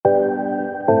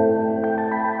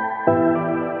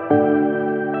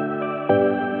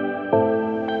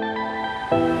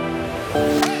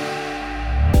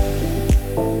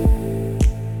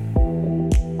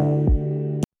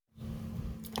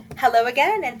Hello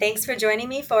again, and thanks for joining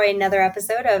me for another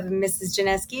episode of Mrs.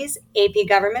 Janeski's AP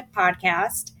Government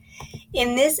Podcast.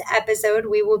 In this episode,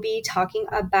 we will be talking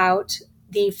about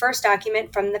the first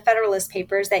document from the Federalist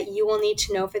Papers that you will need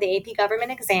to know for the AP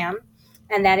Government exam,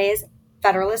 and that is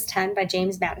Federalist 10 by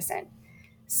James Madison.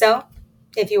 So,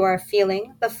 if you are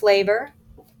feeling the flavor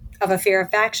of a fear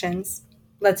of factions,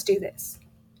 let's do this.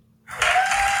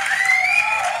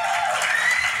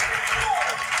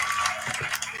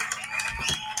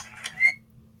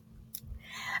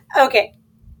 Okay,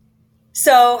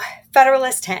 so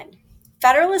Federalist 10.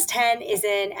 Federalist 10 is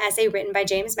an essay written by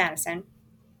James Madison,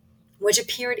 which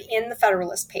appeared in the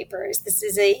Federalist Papers. This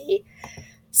is a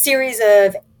series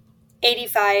of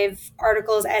 85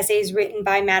 articles, essays written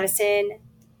by Madison,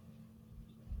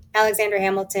 Alexander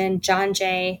Hamilton, John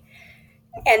Jay,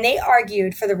 and they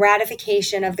argued for the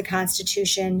ratification of the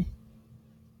Constitution,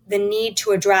 the need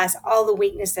to address all the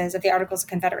weaknesses of the Articles of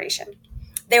Confederation.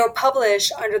 They were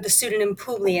published under the pseudonym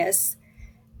Publius,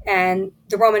 and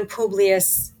the Roman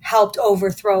Publius helped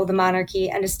overthrow the monarchy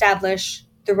and establish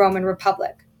the Roman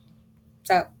Republic.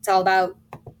 So it's all about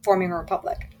forming a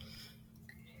republic.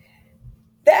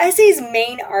 The essay's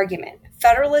main argument,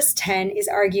 Federalist 10, is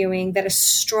arguing that a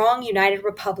strong united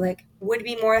republic would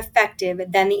be more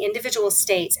effective than the individual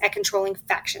states at controlling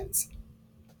factions.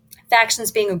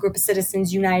 Factions being a group of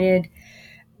citizens united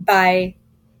by,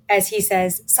 as he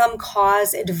says, some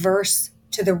cause adverse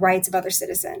to the rights of other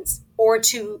citizens or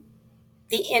to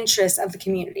the interests of the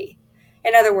community.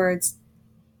 In other words,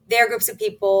 they are groups of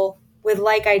people with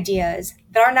like ideas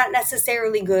that are not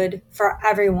necessarily good for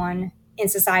everyone in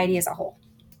society as a whole.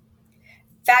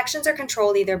 Factions are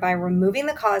controlled either by removing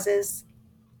the causes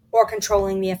or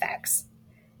controlling the effects.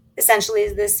 Essentially,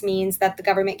 this means that the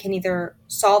government can either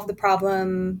solve the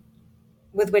problem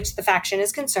with which the faction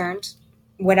is concerned,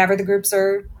 whatever the groups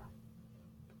are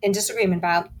in disagreement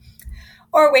about,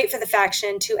 or wait for the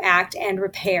faction to act and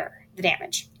repair the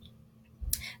damage.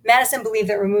 Madison believed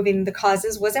that removing the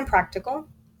causes was impractical.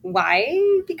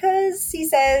 Why? Because he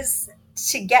says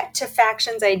to get to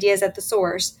factions' ideas at the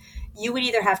source, you would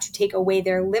either have to take away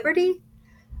their liberty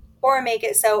or make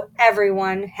it so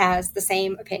everyone has the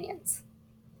same opinions.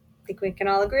 I think we can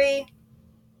all agree,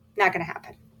 not going to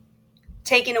happen.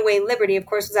 Taking away liberty, of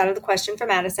course, was out of the question for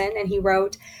Madison, and he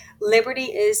wrote, "Liberty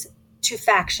is to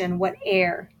faction what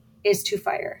air is to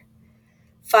fire.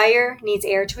 Fire needs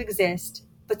air to exist,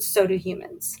 but so do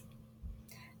humans."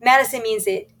 Madison means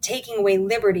that taking away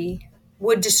liberty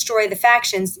would destroy the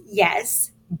factions,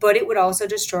 yes, but it would also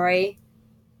destroy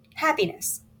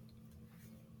happiness,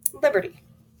 liberty,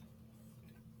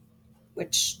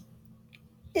 which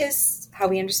is how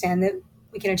we understand that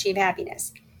we can achieve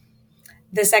happiness.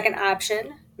 The second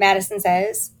option, Madison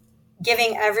says,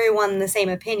 giving everyone the same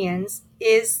opinions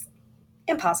is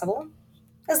impossible.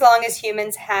 As long as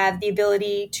humans have the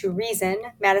ability to reason,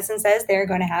 Madison says they're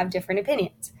going to have different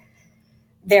opinions.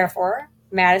 Therefore,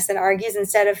 Madison argues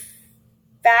instead of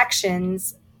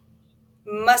factions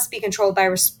must be controlled by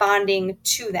responding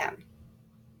to them.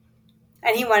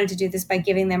 And he wanted to do this by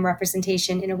giving them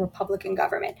representation in a Republican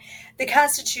government. The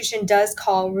Constitution does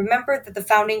remember that the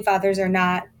Founding Fathers are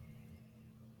not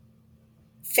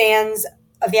fans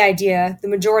of the idea. The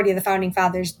majority of the Founding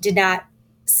Fathers did not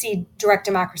see direct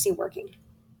democracy working.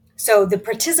 So the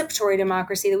participatory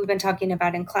democracy that we've been talking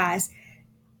about in class,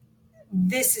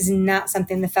 this is not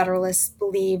something the Federalists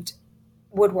believed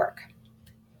would work.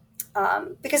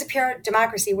 Because of pure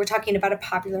democracy, we're talking about a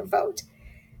popular vote.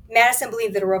 Madison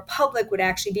believed that a republic would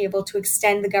actually be able to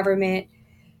extend the government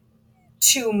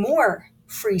to more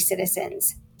free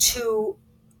citizens, to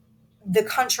the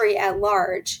country at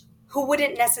large, who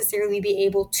wouldn't necessarily be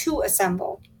able to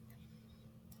assemble,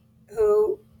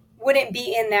 who wouldn't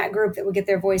be in that group that would get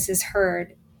their voices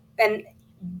heard. And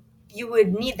you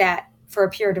would need that for a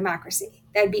pure democracy.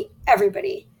 That would be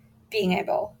everybody being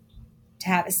able to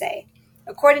have a say.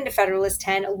 According to Federalist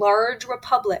 10, a large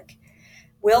republic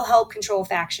will help control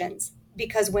factions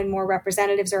because when more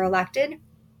representatives are elected,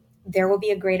 there will be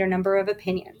a greater number of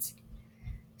opinions.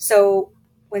 So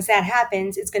once that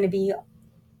happens, it's going to be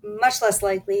much less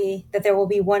likely that there will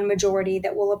be one majority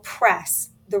that will oppress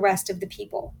the rest of the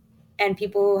people. And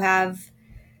people who have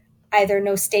either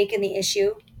no stake in the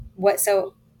issue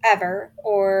whatsoever,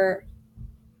 or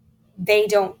they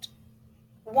don't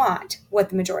want what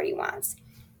the majority wants.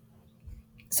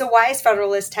 So why is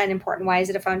Federalist 10 important? Why is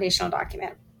it a foundational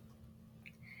document?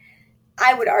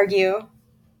 I would argue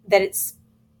that it's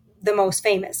the most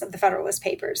famous of the Federalist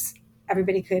Papers.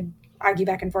 Everybody could argue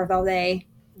back and forth all day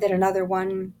that another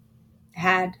one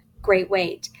had great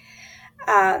weight.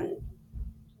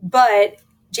 But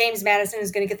James Madison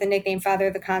is going to get the nickname Father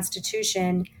of the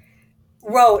Constitution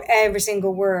wrote every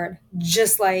single word,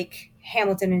 just like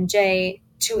Hamilton and Jay,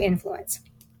 to influence.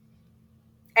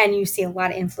 And you see a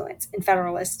lot of influence in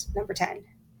Federalist number 10.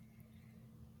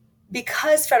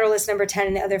 Because Federalist number 10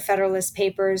 and the other Federalist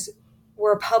papers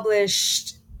were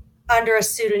published under a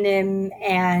pseudonym,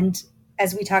 and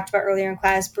as we talked about earlier in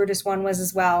class, Brutus I was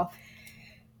as well,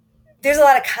 there's a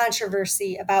lot of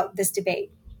controversy about this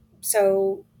debate.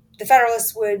 So the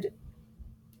Federalists would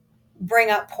bring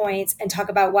up points and talk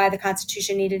about why the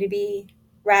Constitution needed to be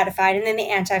ratified, and then the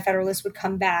Anti-Federalists would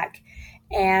come back,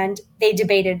 and they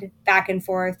debated back and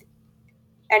forth.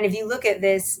 And if you look at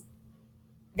this,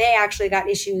 they actually got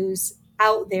issues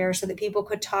out there so that people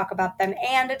could talk about them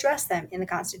and address them in the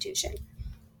Constitution.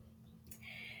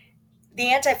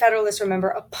 The Anti-Federalists, remember,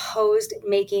 opposed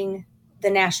making the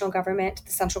national government,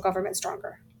 the central government,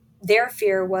 stronger. Their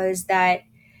fear was that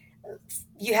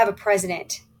you have a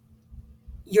president,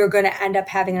 you're going to end up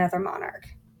having another monarch.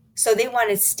 So they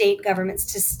wanted state governments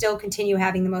to still continue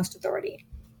having the most authority,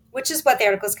 which is what the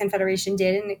Articles of Confederation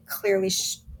did, and it clearly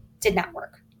did not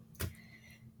work.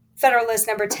 Federalist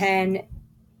number 10,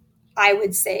 I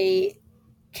would say,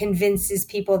 convinces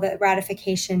people that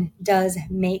ratification does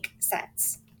make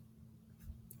sense.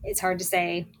 It's hard to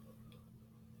say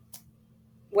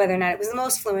whether or not it was the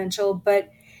most influential, but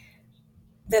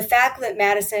the fact that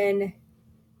Madison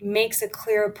makes a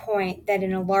clear point that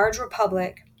in a large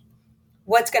republic,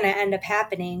 what's going to end up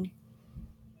happening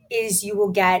is you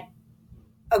will get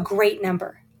a great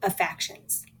number of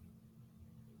factions.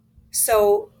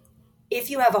 So if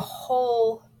you have a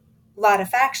whole lot of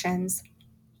factions,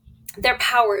 their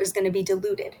power is going to be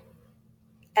diluted,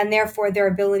 and therefore their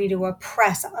ability to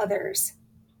oppress others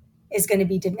is going to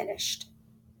be diminished.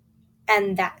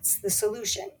 And that's the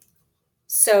solution.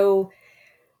 So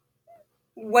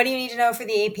what do you need to know for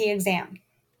the AP exam?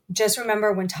 Just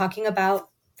remember, when talking about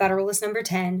Federalist number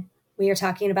 10, we are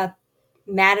talking about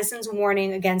Madison's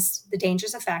warning against the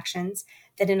dangers of factions,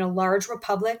 that in a large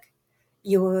republic,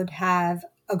 you would have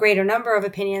a greater number of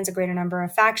opinions, a greater number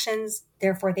of factions,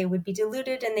 therefore they would be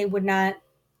diluted and they would not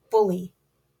bully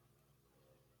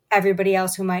everybody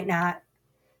else who might not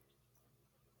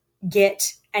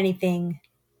get anything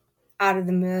out of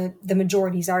the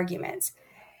majority's arguments.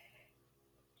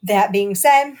 That being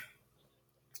said,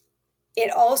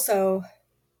 it also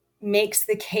makes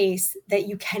the case that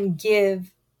you can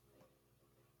give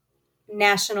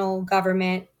national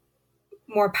government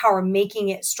more power, making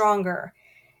it stronger,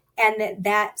 and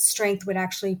that strength would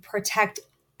actually protect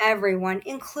everyone,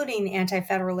 including the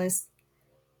Anti-Federalists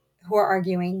who are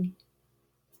arguing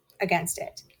against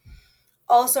it.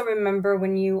 Also remember,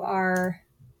 when you are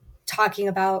talking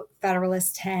about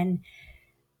Federalist 10,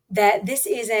 that this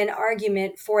is an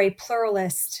argument for a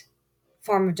pluralist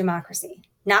form of democracy,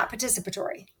 not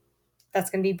participatory. That's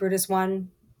going to be Brutus I,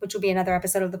 which will be another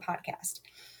episode of the podcast.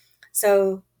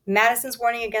 So Madison's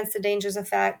warning against the dangers of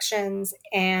factions,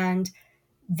 and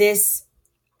this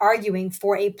arguing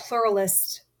for a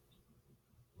pluralist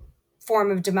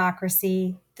form of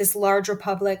democracy, this large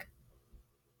republic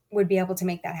would be able to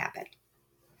make that happen.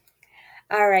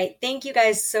 All right. Thank you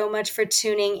guys so much for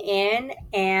tuning in,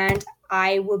 and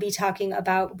I will be talking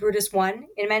about Brutus I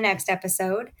in my next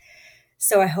episode.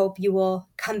 So I hope you will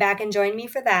come back and join me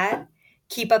for that.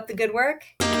 Keep up the good work.